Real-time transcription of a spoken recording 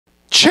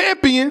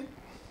Champion.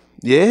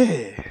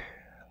 Yeah.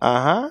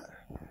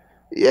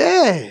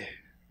 Yeah.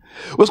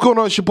 What's going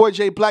on? It's your boy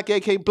Jayblac,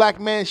 aka Black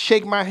Man.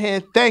 Shake my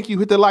hand. Thank you.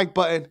 Hit the like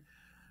button.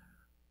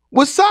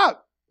 What's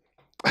up?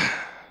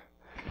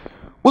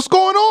 What's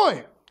going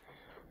on?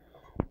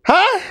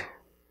 Huh?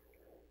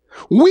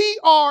 We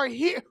are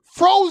here.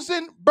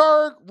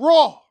 Frozenberg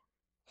Raw.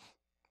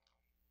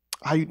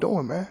 How you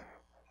doing, man?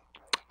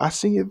 I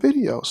seen your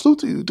video. Salute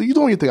to you. You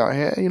doing your thing out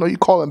here? You know, you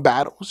calling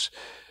battles.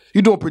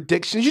 You doing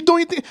predictions. You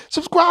doing your thing.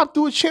 Subscribe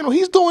to his channel.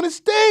 He's doing his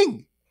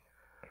thing.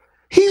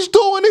 He's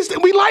doing his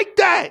thing. We like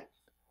that.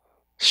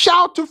 Shout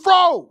out to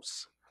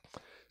Froze.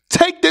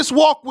 Take this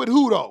walk with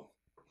who, though?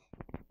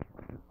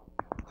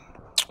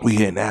 We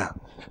here now.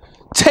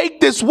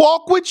 Take this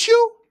walk with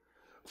you?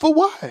 For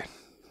what?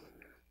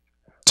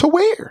 To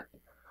where?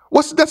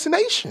 What's the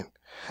destination?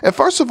 And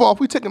first of all, if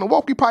we taking a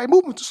walk, we probably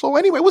moving too slow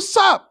anyway. What's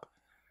up?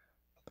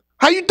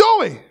 How you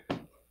doing?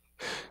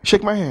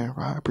 Shake my hand,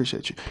 bro. I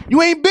appreciate you.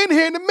 You ain't been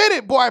here in a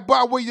minute, boy.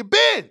 Where you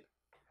been?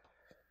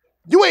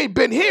 You ain't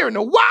been here in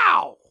a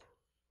while.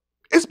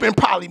 It's been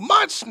probably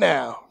months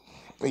now.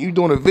 And you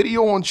doing a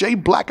video on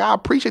Jayblac. I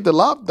appreciate the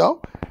love,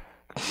 though.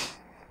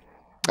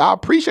 I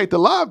appreciate the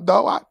love,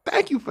 though. I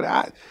thank you for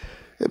that.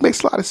 It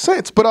makes a lot of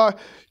sense. But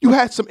you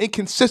had some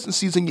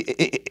inconsistencies in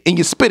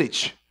your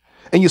spittage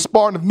and your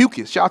sparring of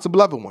mucus. Shout out to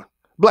beloved one.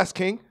 Bless,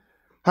 King.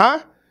 Huh?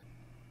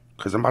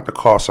 Because I'm about to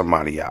call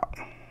somebody out.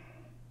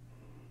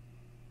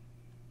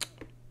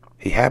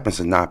 He happens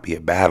to not be a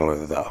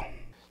battler, though.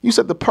 You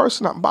said the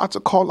person I'm about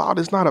to call out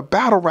is not a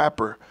battle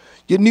rapper.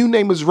 Your new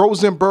name is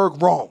Frozenberg.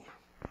 Wrong.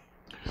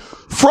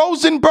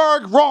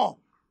 Frozenberg. Wrong.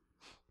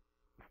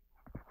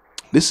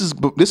 This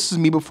is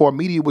me before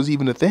media was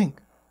even a thing.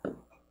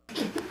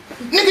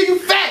 Nigga, you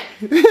fat,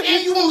 and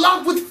you in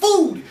love with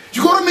food.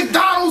 You go to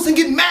McDonald's and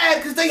get mad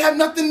because they have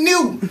nothing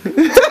new.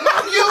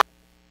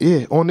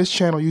 Yeah, on this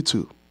channel,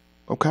 YouTube.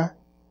 Okay? You know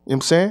what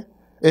I'm saying?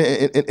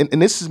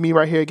 And this is me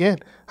right here again.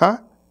 Huh?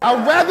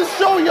 I'd rather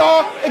show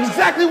y'all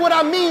exactly what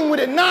I mean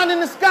with it. 9 in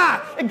the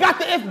sky. It got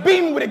the F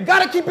beam with it.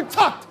 Gotta keep it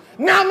tucked.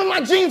 Now I'm in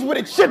my jeans with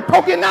it. Shit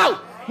poking out.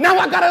 Now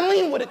I gotta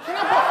lean with it.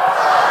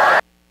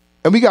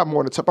 And we got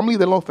more to talk. I'm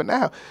leaving it alone for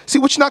now. See,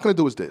 what you're not going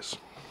to do is this.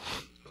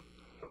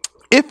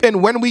 If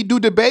and when we do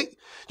debate,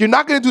 you're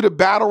not going to do the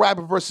battle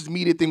rapper versus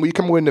media thing where you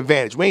come with an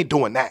advantage. We ain't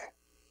doing that.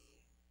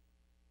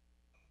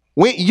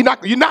 You're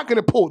not going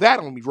to pull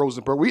that on me,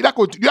 Rosenberg. You're not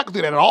going to do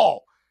that at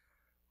all.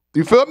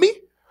 You feel me?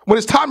 When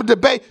it's time to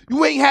debate,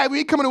 you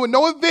ain't coming in with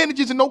no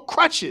advantages and no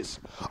crutches.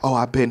 Oh,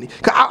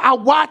 I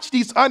watch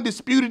these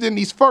undisputed in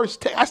these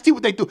first. I see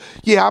what they do.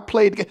 Yeah, I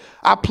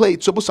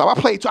played. So what's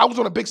up? I was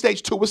on a big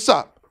stage too. What's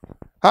up?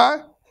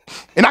 Huh?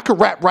 And I can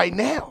rap right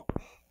now.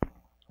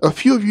 A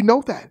few of you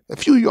know that. A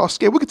few of y'all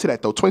scared. We'll get to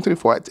that, though.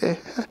 2024.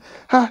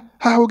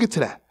 We'll get to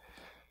that.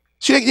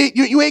 So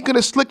you ain't going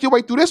to slick your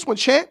way through this one,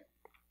 champ.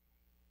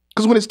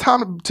 Because when it's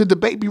time to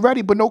debate, be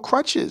ready, but no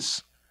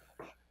crutches.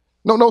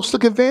 No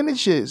slick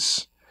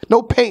advantages.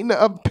 No painting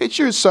of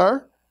pictures,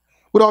 sir.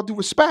 With all due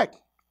respect.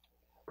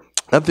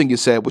 Another thing you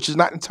said, which is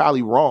not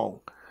entirely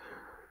wrong.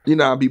 You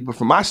know, but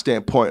from my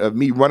standpoint of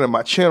me running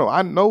my channel,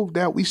 I know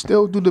that we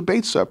still do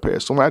debates up here.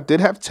 So when I did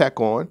have tech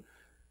on,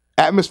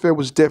 atmosphere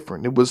was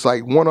different. It was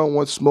like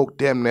one-on-one smoke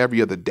damn near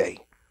every other day,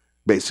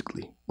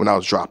 basically, when I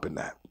was dropping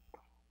that.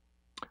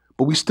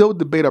 But we still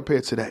debate up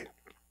here today.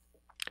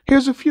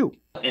 Here's a few.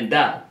 And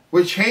die.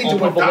 We're changing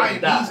what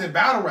dying means in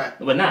battle rap.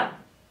 But not.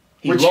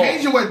 We're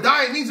changing what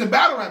dying means in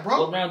battle rap,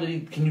 bro. What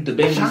round can you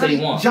debate him say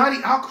he won?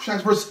 Johnny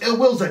Alcatraz versus Ill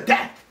Will's a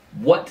death.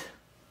 What?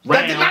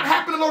 That did not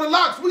happen in Loaded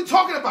Locks. What are you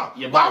talking about?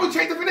 Yeah, why would we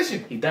change the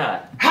definition? He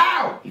died.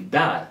 How? He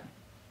died.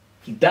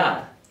 He's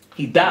a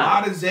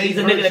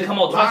nigga that come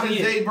out twice a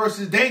year.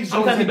 Versus Danger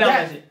How many times he battled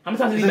that shit? How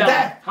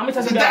many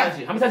times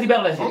he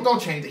battled that shit?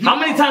 Don't change it. How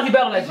many times he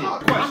battled that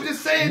shit? I'm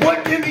just saying.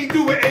 What can he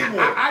do with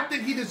A-War? I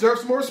think he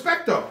deserves more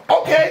respect, though.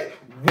 Okay,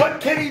 what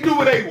can he do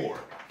with A-War?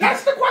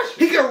 That's the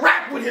question. He can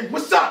rap with him.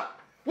 What's up?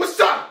 What's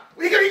up?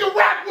 He can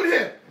rap with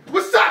him.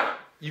 What's up?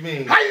 You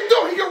mean? How you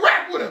doing? He can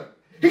rap with him.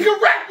 He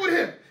can rap with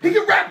him. He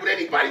can rap with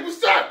anybody.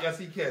 What's up? Yes,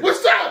 he can.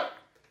 What's up?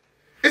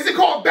 Is it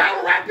called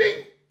battle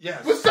rapping?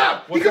 Yes. What's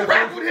up? He can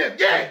rap with him.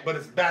 Yeah. But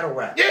it's battle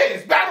rap. Yeah,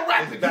 it's battle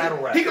rapping. It's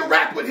battle rap. He can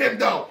rap with him,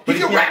 though. He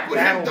can rap with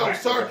him, though,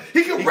 sir.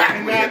 He can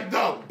rap with him,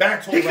 though.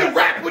 He can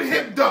rap with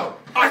him, though.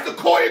 That's the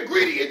core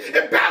ingredient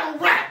in battle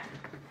rap.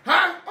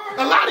 Huh?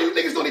 A lot of you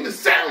niggas don't even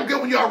sound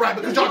good when y'all rap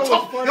because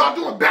y'all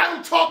doing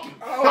battle talking.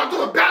 Y'all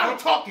doing battle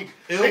talking.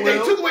 They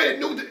took away the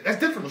new. That's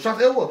different. Shout out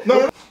to Ill Will.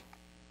 No.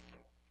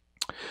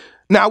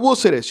 Now, I will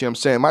say this, you know what I'm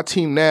saying? My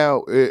team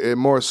now, it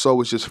more so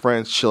is just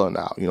friends chilling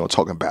out, you know,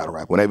 talking battle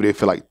rap. Whenever they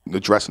feel like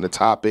addressing the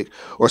topic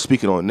or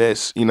speaking on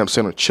this, you know what I'm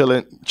saying, or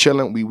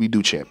chilling, we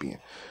do champion.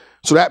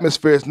 So the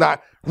atmosphere is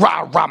not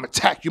rah,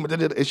 attack you.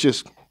 It's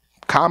just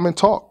common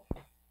talk. You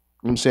know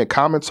what I'm saying?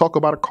 Common talk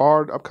about a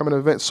card, upcoming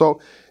event.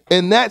 So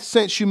in that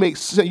sense, you make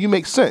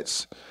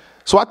sense.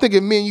 So I think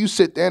if me and you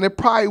sit there, and it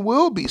probably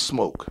will be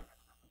smoke.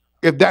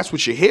 If that's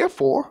what you're here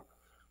for.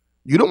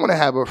 You don't want to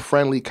have a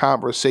friendly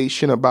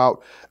conversation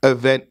about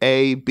event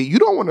A, B. You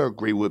don't want to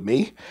agree with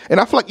me. And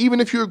I feel like even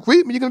if you agree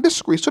with me, you're going to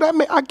disagree. So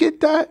I get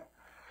that.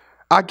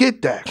 I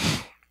get that.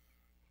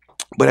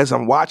 But as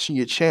I'm watching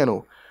your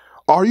channel,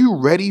 are you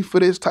ready for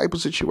this type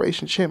of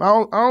situation, champ?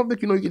 I don't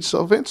think you know you get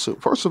yourself into.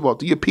 First of all,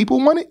 do your people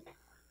want it?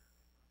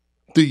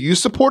 Do you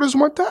supporters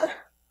want that?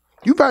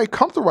 You very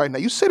comfortable right now.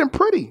 You sitting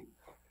pretty.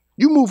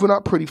 You moving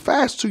up pretty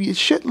fast to your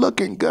shit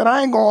looking good.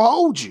 I ain't going to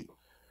hold you.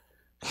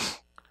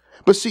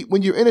 But see,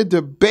 when you're in a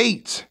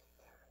debate,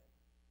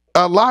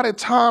 a lot of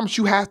times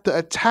you have to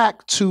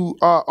attack to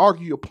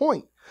argue your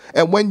point.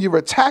 And when you're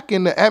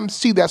attacking, the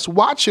MC that's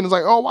watching is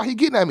like, oh, why he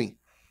getting at me?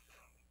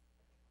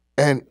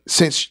 And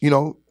since,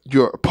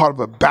 you're a part of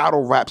a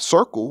battle rap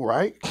circle,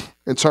 right?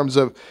 In terms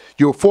of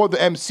you're for the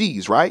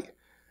MCs, right?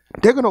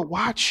 They're going to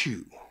watch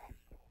you.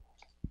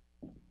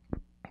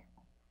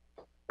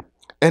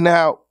 And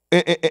now,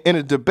 in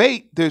a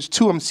debate, there's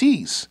two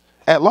MCs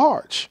at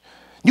large.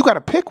 You got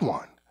to pick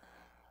one.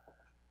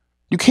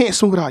 You can't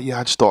smooth it out. Yeah,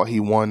 I just thought he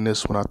won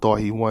this one. I thought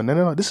he won.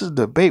 No. This is a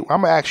debate.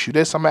 I'm going to ask you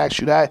this. I'm going to ask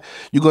you that.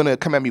 You're going to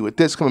come at me with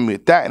this, come at me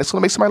with that. And it's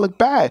going to make somebody look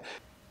bad.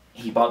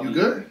 You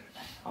good?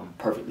 I'm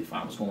perfectly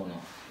fine. What's going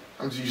on?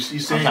 I'm trying to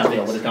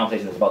figure out what the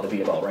conversation is about to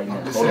be about right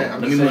now.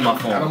 Let me move my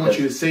phone. I don't want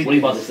you to say What are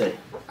you about to say?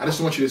 I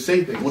just want you to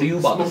say things. What are you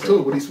about to say?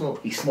 What do you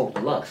smoke? He smoked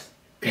deluxe.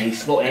 And he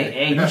smoked,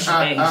 and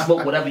he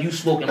smoked whatever you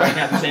smoking right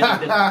now. You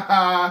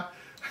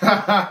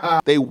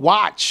saying They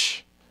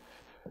watch.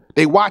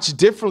 They watch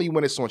differently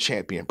when it's on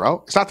Champion,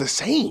 bro. It's not the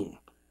same.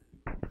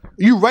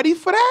 You ready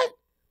for that?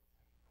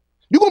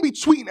 You're going to be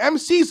tweeting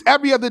MCs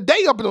every other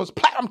day up in those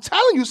platforms. I'm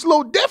telling you, it's a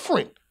little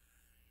different.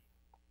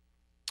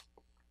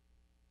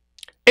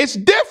 It's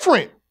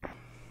different.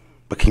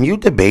 But can you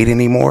debate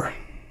anymore?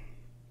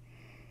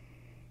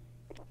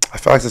 I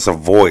feel like there's a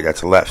void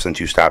that's left since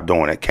you stopped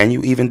doing it. Can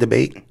you even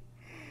debate?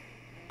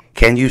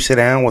 Can you sit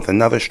down with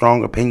another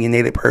strong,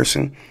 opinionated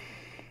person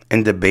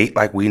and debate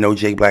like we know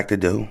Jayblac to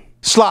do?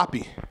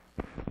 Sloppy,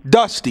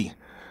 dusty,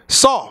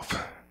 soft,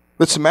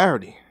 with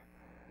temerity,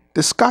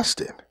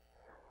 disgusted.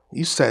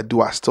 You said,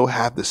 do I still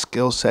have the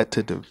skill set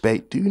to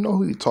debate? Do you know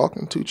who you're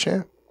talking to,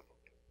 champ?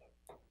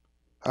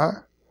 Huh?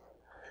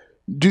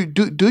 Do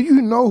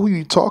you know who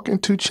you're talking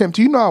to, champ?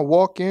 Do you know I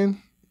walk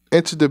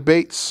into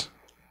debates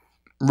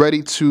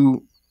ready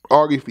to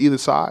argue for either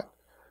side,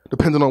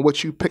 depending on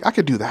what you pick? I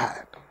could do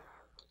that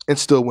and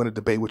still win a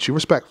debate with you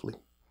respectfully.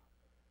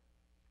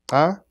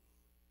 Huh?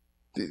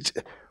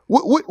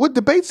 What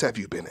debates have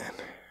you been in?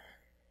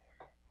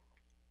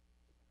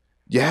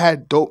 You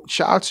had dope.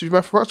 Shout out to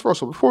you. First,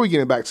 before we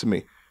get back to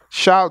me,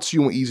 shout out to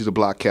you and Easy the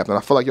Block Captain.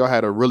 I feel like y'all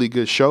had a really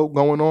good show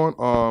going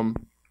on.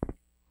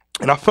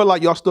 And I feel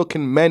like y'all still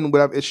can mend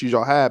whatever issues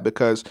y'all had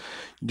because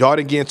y'all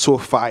didn't get into a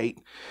fight.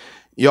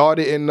 Y'all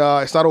didn't,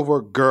 it's not over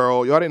a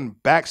girl. Y'all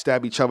didn't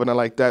backstab each other, nothing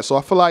like that. So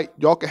I feel like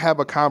y'all can have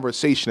a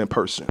conversation in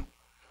person.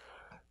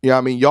 You know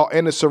what I mean? Y'all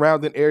in the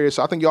surrounding area.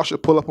 So I think y'all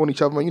should pull up on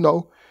each other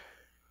and,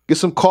 get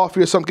some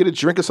coffee or something, get a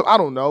drink or something. I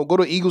don't know. Go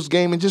to an Eagles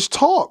game and just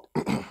talk.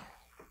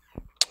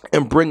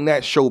 And bring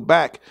that show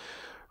back.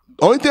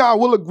 The only thing I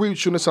will agree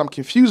with you on this I'm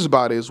confused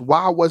about is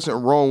why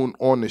wasn't Roan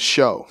on the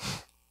show?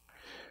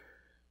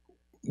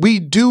 We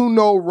do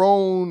know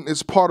Roan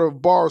is part of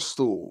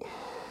Barstool.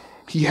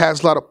 He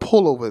has a lot of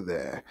pull over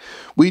there.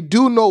 We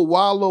do know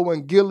Wallow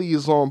and Gilly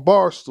is on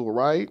Barstool,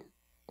 right?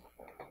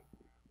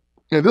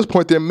 And at this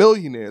point, they're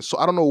millionaires. So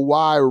I don't know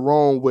why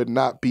Roan would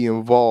not be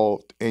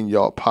involved in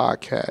y'all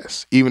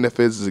podcast, even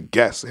if it's a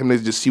guest. Him to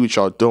just see what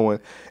y'all doing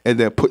and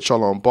then put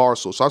y'all on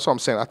Barstool. So that's what I'm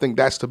saying. I think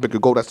that's the bigger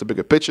goal. That's the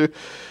bigger picture.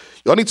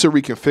 Y'all need to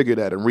reconfigure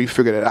that and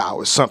refigure that out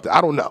or something. I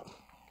don't know.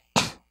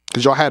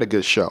 Because y'all had a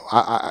good show.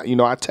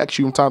 I text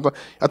you sometimes.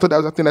 I think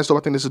that's dope.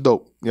 I think this is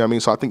dope. You know what I mean?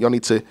 So I think y'all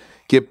need to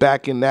get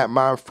back in that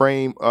mind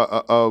frame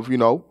of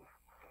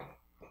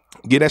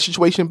get that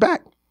situation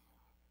back.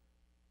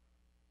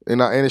 And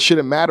it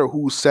shouldn't matter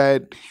who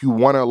said you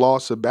won or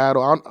lost a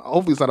battle.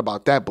 Hopefully it's not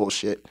about that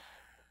bullshit.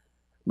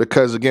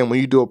 Because again,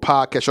 when you do a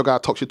podcast, y'all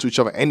gotta talk shit to each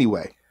other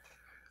anyway.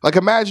 Like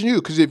imagine you,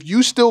 because if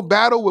you still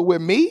battle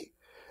with me,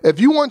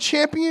 if you won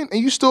champion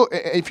and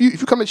if you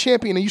come to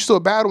champion and you still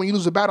battle and you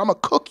lose a battle, I'm gonna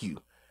cook you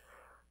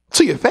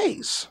to your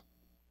face.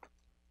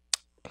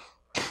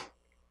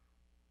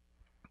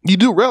 You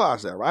do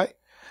realize that, right?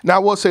 Now I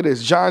will say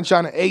this: John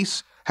and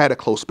Ace had a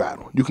close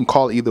battle. You can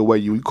call it either way.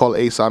 You call it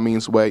Ace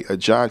Amin's way or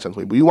John's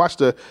way. But you watch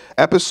the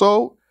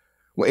episode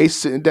when Ace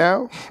sitting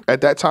down at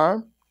that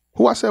time,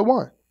 who I said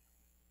won?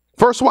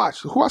 First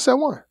watch, who I said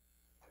won?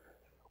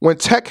 When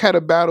Tech had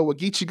a battle with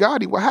Geechee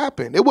Gotti, what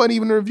happened? It wasn't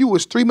even a review. It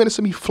was 3 minutes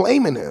of me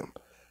flaming him.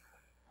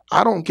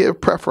 I don't give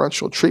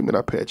preferential treatment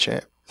up here,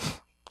 champ.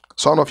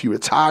 So I don't know if you're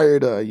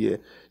retired or you're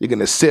going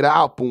to sit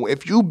out. But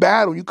if you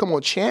battle, you come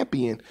on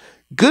champion,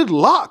 good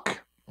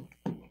luck.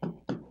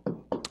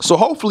 So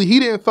hopefully he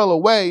didn't fell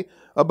away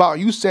about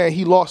you saying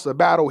he lost a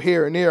battle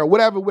here and there or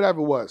whatever it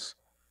was.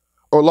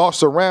 Or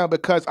lost a round,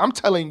 because I'm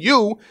telling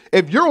you,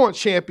 if you're on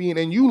champion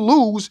and you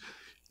lose,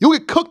 you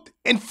get cooked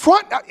in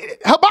front.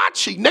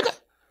 Hibachi, nigga.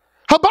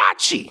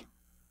 Hibachi.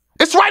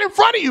 It's right in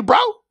front of you, bro.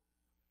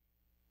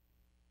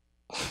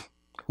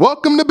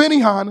 Welcome to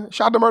Benihana.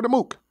 Shout out to Murder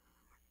Mook.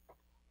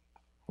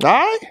 All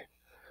right?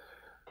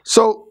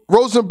 So,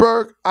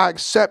 Rosenberg, I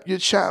accept your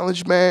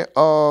challenge, man.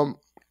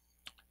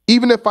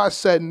 Even if I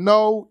said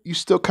no, you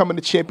still coming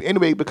to champion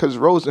anyway because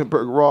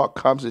Rosenberg Raw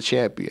comes to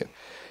champion.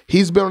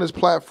 He's been on his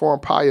platform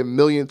probably a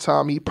million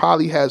times. He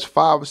probably has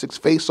 5 or 6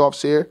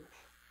 face-offs here.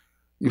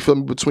 You feel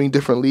me? Between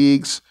different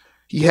leagues.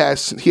 He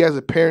has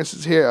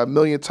appearances here a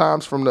million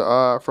times from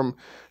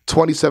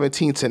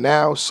 2017 to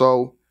now.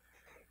 So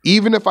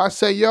even if I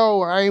say,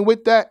 yo, I ain't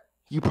with that,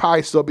 you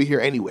probably still be here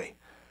anyway.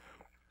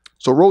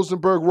 So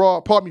Frozenberg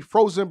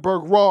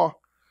Raw,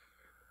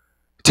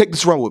 take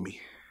this run with me.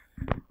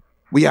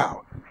 We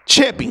out.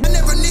 Champion. I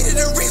never needed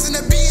a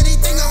reason to